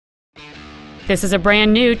This is a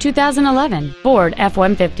brand new 2011 Ford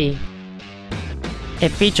F-150. It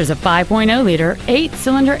features a 5.0-liter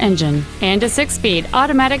 8-cylinder engine and a 6-speed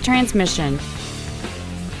automatic transmission.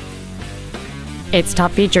 Its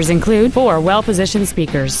top features include 4 well-positioned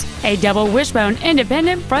speakers, a double wishbone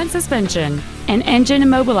independent front suspension, an engine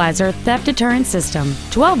immobilizer theft deterrent system,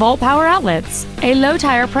 12-volt power outlets, a low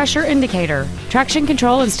tire pressure indicator, traction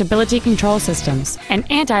control and stability control systems, an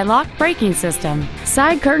anti-lock braking system,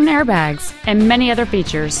 side curtain airbags, and many other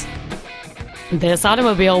features. This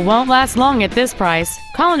automobile won't last long at this price.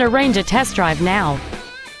 Call and arrange a test drive now.